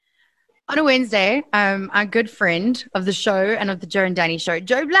On a Wednesday, our good friend of the show and of the Joe and Danny show,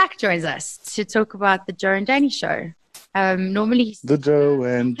 Joe Black, joins us to talk about the Joe and Danny show. Normally, The Joe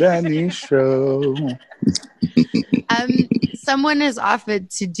and Danny Show. someone has offered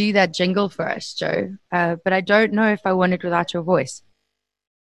to do that jingle for us, Joe, but I don't know if I want it without your voice.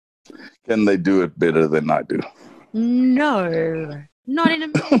 Can they do it better than I do? No, not in a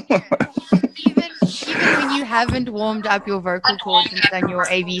million years. Even when you haven't warmed up your vocal cords and done your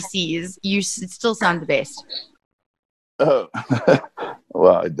ABCs, you still sound the best. Oh,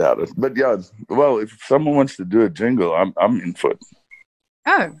 well, I doubt it. But yeah, well, if someone wants to do a jingle, I'm in for it.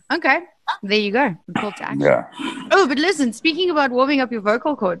 Oh, okay. There you go. Call to action. Yeah. Oh, but listen, speaking about warming up your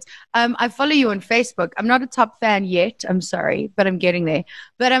vocal cords, I follow you on Facebook. I'm not a top fan yet. I'm sorry, but I'm getting there.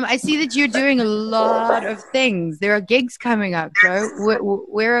 But I see that you're doing a lot of things. There are gigs coming up, Joe.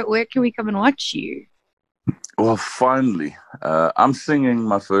 Where can we come and watch you? Well, finally, I'm singing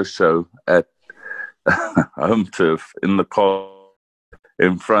my first show at Home Turf in the car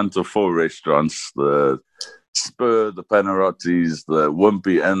in front of 4 restaurants: the Spur, the Panarottis, the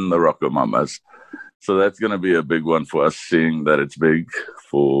Wimpy, and the Rocker Mamas. So that's going to be a big one for us, seeing that it's big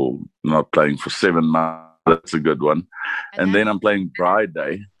for not playing for 7 months. That's a good one. And then I'm playing Bride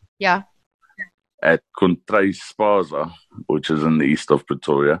Day. Yeah. At Contrai Spaza, which is in the east of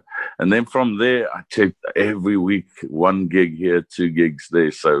Pretoria. And then from there, I check every week, 1 gig here, 2 gigs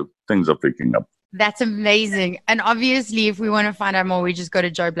there. So things are picking up. That's amazing. And obviously, if we want to find out more, we just go to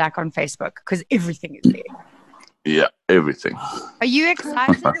Joe Black on Facebook because everything is there. Yeah, everything. Are you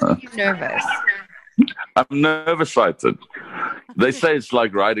excited or are you nervous? I'm nervous-sighted. They say it's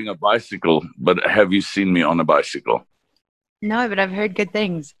like riding a bicycle, but have you seen me on a bicycle? No, but I've heard good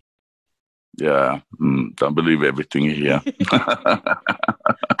things. Yeah, don't believe everything you hear.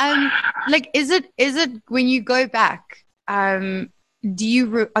 Is it when you go back? Are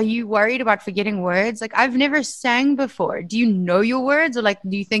you worried about forgetting words? Like, I've never sang before. Do you know your words, or do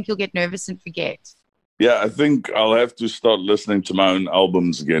you think you'll get nervous and forget? Yeah, I think I'll have to start listening to my own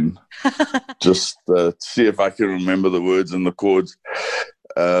albums again, just to see if I can remember the words and the chords,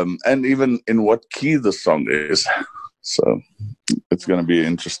 and even in what key the song is. So it's going to be an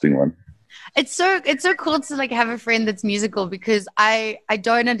interesting one. It's so cool to have a friend that's musical, because I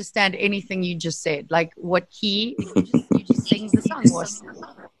don't understand anything you just said. Like, what key? You just sings the song.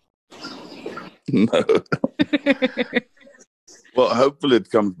 No. Well, hopefully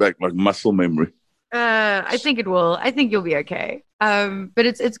it comes back like muscle memory. I think it will. I think you'll be okay. But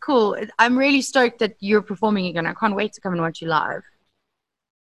it's cool. I'm really stoked that you're performing again. I can't wait to come and watch you live.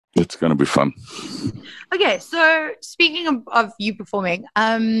 It's going to be fun. Okay, so speaking of you performing,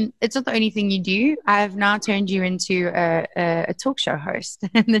 it's not the only thing you do. I've now turned you into a talk show host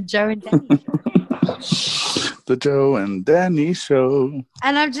in the Joe and Danny show. The Joe and Danny show.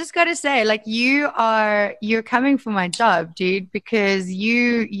 And I've just got to say, you're coming for my job, dude, because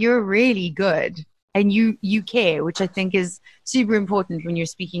you're really good and you care, which I think is super important when you're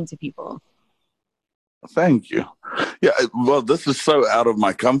speaking to people. Thank you. Yeah, well, this is so out of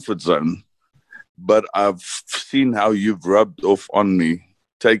my comfort zone, but I've seen how you've rubbed off on me,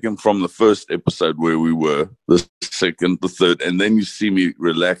 taken from the first episode where we were, the second, the third, and then you see me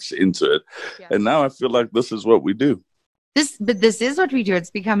relax into it. Yeah. And now I feel like this is what we do. But this is what we do.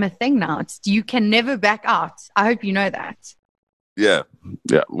 It's become a thing now. You can never back out. I hope you know that. Yeah.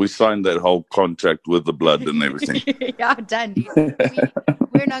 We signed that whole contract with the blood and everything. Yeah, done.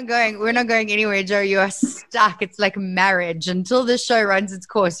 We're not going anywhere, Joe. You are stuck. It's like marriage. Until this show runs its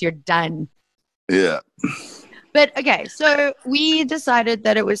course, you're done. Yeah. But okay, so we decided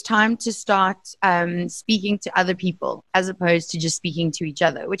that it was time to start speaking to other people as opposed to just speaking to each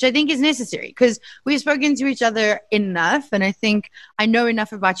other, which I think is necessary because we've spoken to each other enough, and I think I know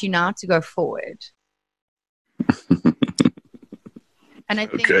enough about you now to go forward. And I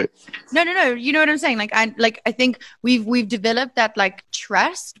think no, you know what I'm saying? I think we've developed that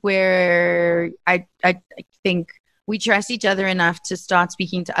trust where I think we trust each other enough to start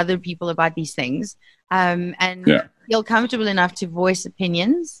speaking to other people about these things. And feel comfortable enough to voice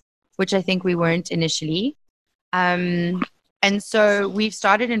opinions, which I think we weren't initially. And so we've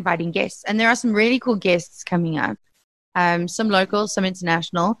started inviting guests, and there are some really cool guests coming up, some local, some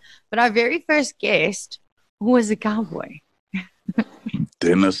international. But our very first guest was a cowboy.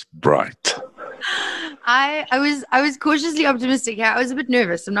 Dennis Bright. I was cautiously optimistic. I was a bit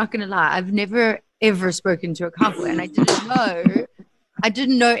nervous. I'm not going to lie. I've never ever spoken to a cowboy, and I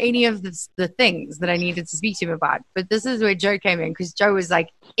didn't know any of the things that I needed to speak to him about. But this is where Joe came in, because Joe was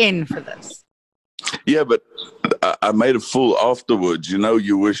in for this. Yeah, but I made a fool afterwards.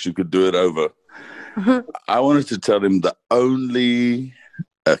 You wish you could do it over. I wanted to tell him the only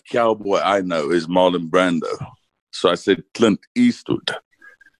a cowboy I know is Marlon Brando. So I said Clint Eastwood.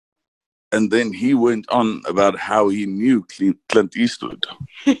 And then he went on about how he knew Clint Eastwood.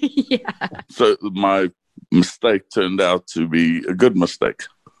 Yeah. So my mistake turned out to be a good mistake.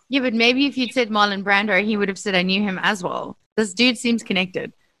 Yeah, but maybe if you'd said Marlon Brando, he would have said, I knew him as well. This dude seems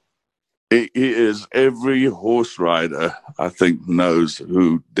connected. He is. Every horse rider, I think, knows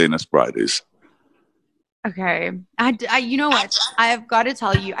who Dennis Bright is. Okay. You know what? I have got to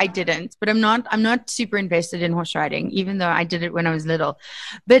tell you, I didn't, but I'm not super invested in horse riding, even though I did it when I was little.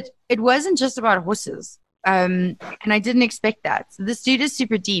 But it wasn't just about horses. And I didn't expect that. So this dude is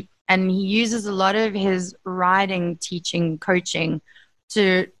super deep, and he uses a lot of his riding, teaching, coaching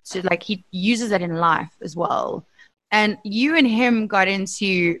to like, he uses that in life as well. And you and him got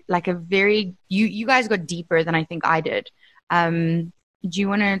into like a very, you guys got deeper than I think I did. Do you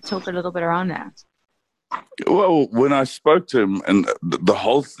want to talk a little bit around that? Well, when I spoke to him, and the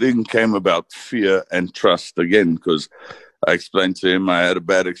whole thing came about fear and trust again, because I explained to him I had a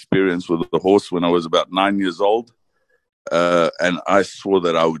bad experience with a horse when I was about 9 years old. And I swore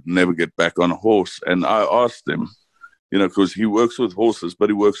that I would never get back on a horse. And I asked him, because he works with horses, but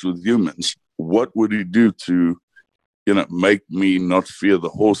he works with humans. What would he do to, make me not fear the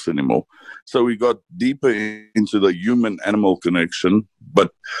horse anymore? So we got deeper into the human-animal connection,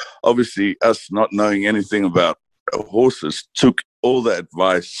 but obviously us not knowing anything about horses took all the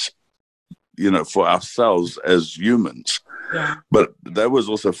advice, for ourselves as humans. Yeah. But that was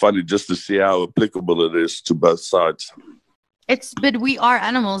also funny just to see how applicable it is to both sides. But we are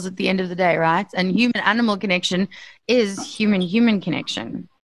animals at the end of the day, right? And human-animal connection is human-human connection.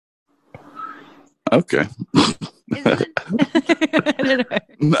 Okay. Isn't it? I don't know.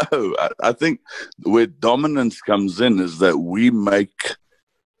 No, I think where dominance comes in is that we make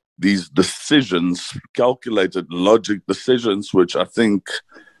these decisions, calculated logic decisions, which I think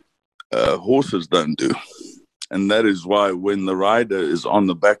horses don't do. And that is why when the rider is on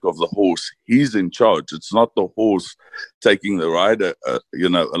the back of the horse, he's in charge. It's not the horse taking the rider,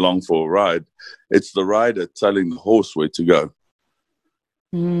 along for a ride. It's the rider telling the horse where to go.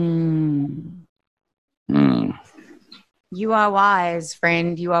 You are wise,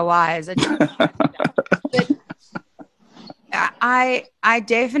 friend. You are wise. I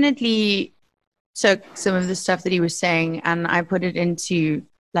definitely took some of the stuff that he was saying and I put it into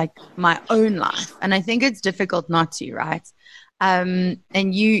like my own life. And I think it's difficult not to, right? And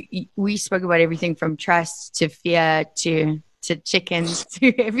we spoke about everything from trust to fear to chickens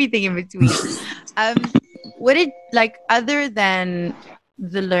to everything in between. What did, like, other than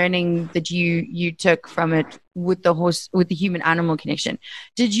the learning that you took from it with the horse, with the human animal connection,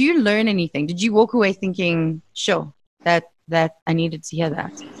 did you learn anything? Did you walk away thinking, sure, that I needed to hear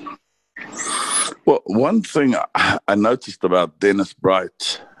that? Well, one thing I noticed about Dennis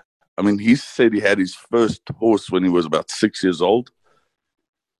Bright, I mean, he said he had his first horse when he was about 6 years old.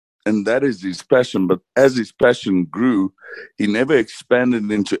 And that is his passion. But as his passion grew, he never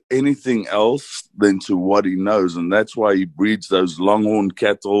expanded into anything else than to what he knows. And that's why he breeds those longhorn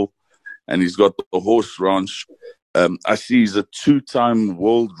cattle and he's got the horse ranch. I see he's a 2-time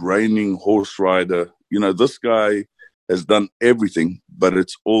world reigning horse rider. This guy has done everything, but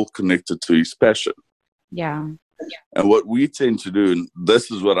it's all connected to his passion. Yeah. And what we tend to do, and this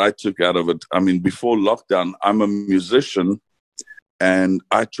is what I took out of it. I mean, before lockdown, I'm a musician and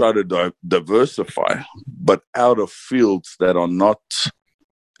I try to diversify, but out of fields that are not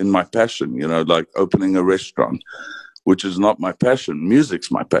in my passion, like opening a restaurant, which is not my passion.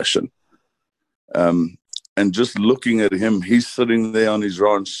 Music's my passion. And just looking at him, he's sitting there on his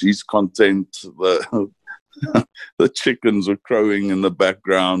ranch, he's content. The chickens are crowing in the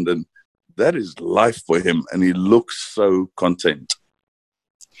background, and that is life for him. And he looks so content.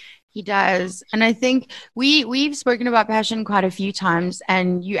 He does. And I think we've spoken about passion quite a few times.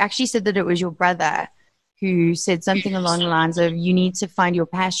 And you actually said that it was your brother who said something along the lines of, you need to find your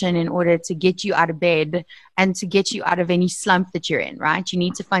passion in order to get you out of bed and to get you out of any slump that you're in, right? You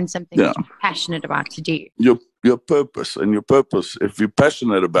need to find something that you're passionate about to do. Your purpose. And your purpose, if you're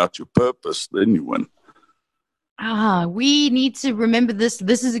passionate about your purpose, then you win. We need to remember this.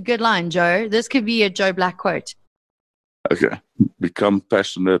 This is a good line, Joe. This could be a Joe Black quote. Okay. Become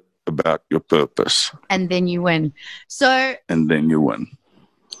passionate about your purpose. And then you win. And then you win.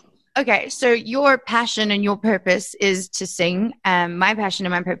 Okay. So your passion and your purpose is to sing. My passion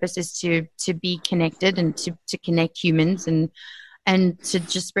and my purpose is to be connected and to connect humans and to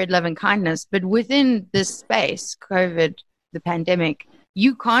just spread love and kindness. But within this space, COVID, the pandemic,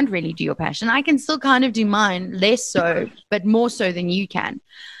 you can't really do your passion. I can still kind of do mine, less so, but more so than you can.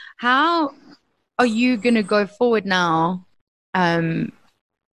 How are you going to go forward now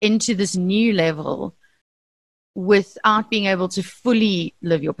into this new level without being able to fully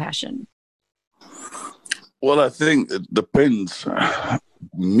live your passion? Well, I think it depends.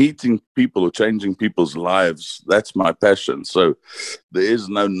 Meeting people or changing people's lives, that's my passion. So there is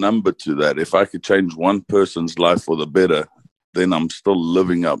no number to that. If I could change one person's life for the better, then I'm still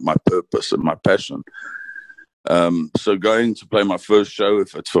living up my purpose and my passion. So going to play my first show,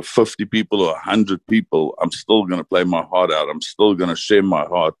 if it's for 50 people or 100 people, I'm still going to play my heart out. I'm still going to share my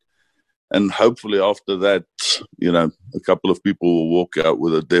heart. And hopefully after that, a couple of people will walk out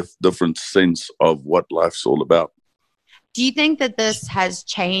with a different sense of what life's all about. Do you think that this has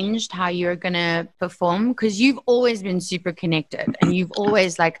changed how you're going to perform? Because you've always been super connected and you've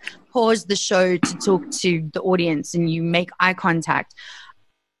always like paused the show to talk to the audience and you make eye contact.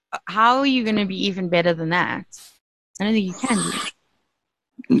 How are you going to be even better than that? I don't think you can.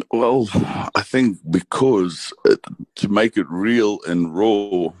 Well, I think because to make it real and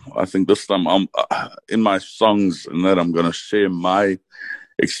raw, I think this time I'm in my songs and that I'm going to share my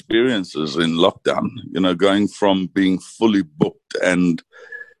experiences in lockdown, going from being fully booked and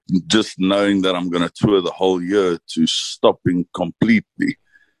just knowing that I'm going to tour the whole year to stopping completely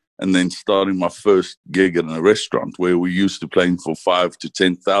and then starting my first gig in a restaurant where we used to playing for 5,000 to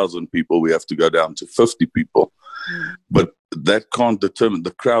 10,000 people. We have to go down to 50 people. But that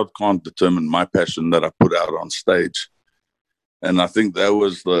the crowd can't determine my passion that I put out on stage. And I think that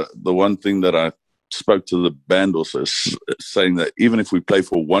was the one thing that I spoke to the band also, saying that even if we play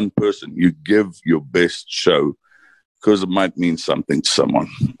for one person, you give your best show because it might mean something to someone.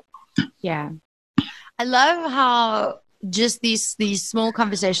 Yeah. I love how just these small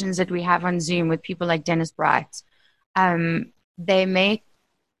conversations that we have on Zoom with people like Dennis Bright,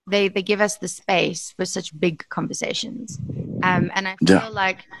 they give us the space for such big conversations. And I feel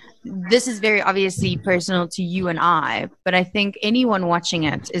like this is very obviously personal to you and I, but I think anyone watching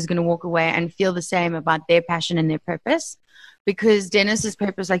it is going to walk away and feel the same about their passion and their purpose, because Dennis's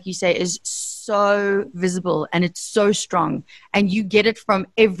purpose, like you say, is so visible and it's so strong, and you get it from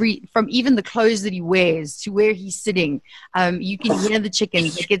even the clothes that he wears to where he's sitting. You can hear the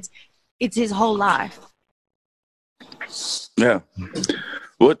chickens. Like it's his whole life. Yeah.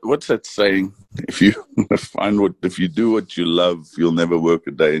 What's that saying? If you do what you love, you'll never work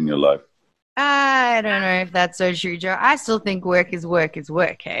a day in your life. I don't know if that's so true, Joe. I still think work is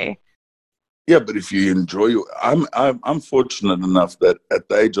work, hey? Yeah, but if you enjoy it, I'm fortunate enough that at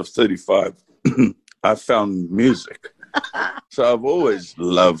the age of 35, I found music. So I've always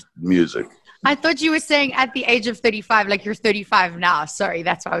loved music. I thought you were saying at the age of 35, like you're 35 now. Sorry,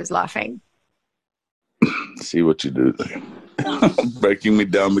 that's why I was laughing. See what you do there. Breaking me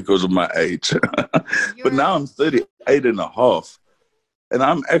down because of my age. But now I'm 38 and a half. And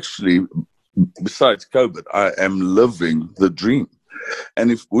I'm actually, besides COVID, I am living the dream.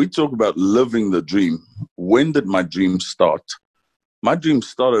 And if we talk about living the dream, when did my dream start? My dream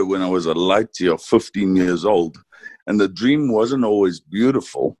started when I was a light year, 15 years old. And the dream wasn't always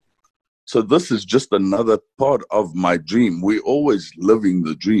beautiful. So this is just another part of my dream. We're always living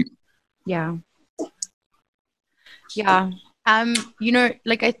the dream. Yeah. Yeah. I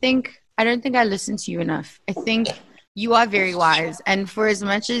don't think I listen to you enough. I think you are very wise. And for as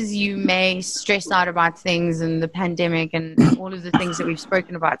much as you may stress out about things and the pandemic and all of the things that we've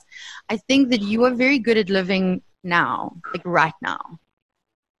spoken about, I think that you are very good at living now, like right now.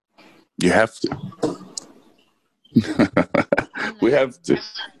 You have to. We have to.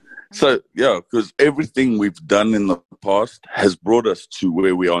 So, yeah, because everything we've done in the past has brought us to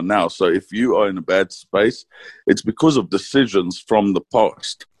where we are now. So if you are in a bad space, it's because of decisions from the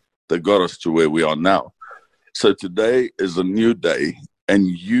past that got us to where we are now. So today is a new day, and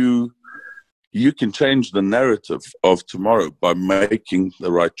you can change the narrative of tomorrow by making the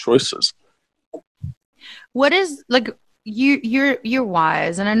right choices. What is, like, you're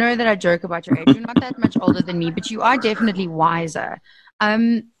wise, and I know that I joke about your age. You're not that much older than me, but you are definitely wiser.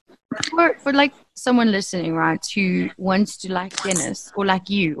 For like someone listening, right, who wants to, like Dennis or like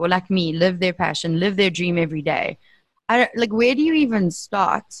you or like me, live their passion, live their dream every day, where do you even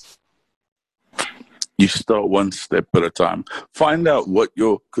start? You start one step at a time. Find out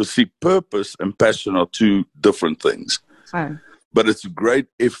because purpose and passion are two different things. Oh. But it's great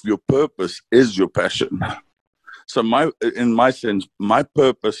if your purpose is your passion. So in my sense, my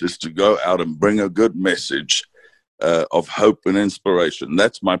purpose is to go out and bring a good message of hope and inspiration.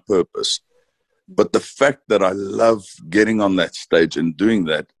 That's my purpose. But the fact that I love getting on that stage and doing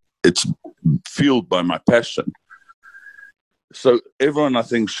that, it's fueled by my passion. So everyone, I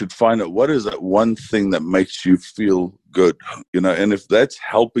think, should find out what is that one thing that makes you feel good, and if that's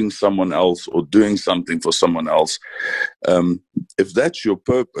helping someone else or doing something for someone else, if that's your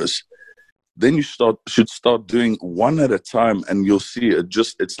purpose, then you should start doing one at a time, and you'll see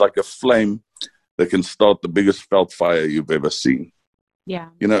it's like a flame that can start the biggest felt fire you've ever seen. Yeah.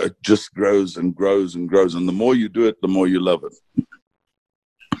 It just grows and grows and grows. And the more you do it, the more you love it.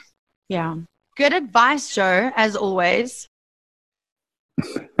 Yeah. Good advice, Joe, as always.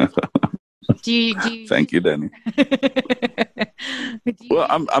 Do you Thank you, Danny. Well,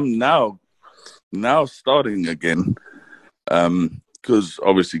 I'm now starting again. Because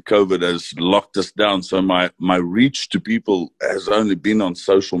obviously COVID has locked us down. So my reach to people has only been on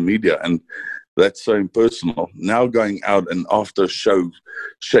social media, and that's so impersonal. Now going out and after a show,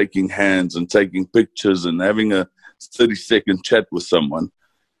 shaking hands and taking pictures and having a 30-second chat with someone,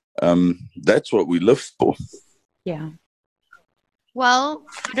 that's what we live for. Yeah. Well,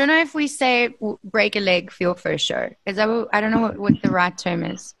 I don't know if we say break a leg for your first show. I don't know what the right term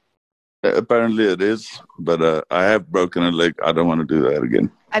is. Apparently it is, but I have broken a leg. I don't want to do that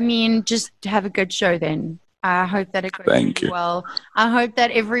again. I mean, just have a good show then. I hope that it goes really well. I hope that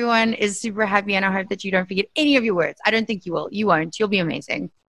everyone is super happy, and I hope that you don't forget any of your words. I don't think you will. You won't. You'll be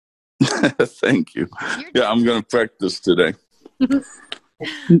amazing. Thank you. Yeah, I'm going to practice today.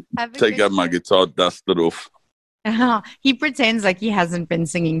 Take out my guitar, dust it off. He pretends like he hasn't been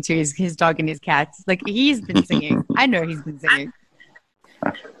singing to his dog and his cats. Like, he's been singing. I know he's been singing.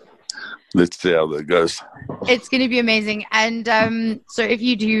 Let's see how that goes. It's going to be amazing. And so if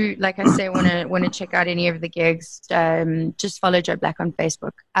you do, like I say, want to check out any of the gigs, just follow Joe Black on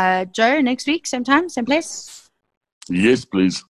Facebook. Joe, next week, same time, same place? Yes, please.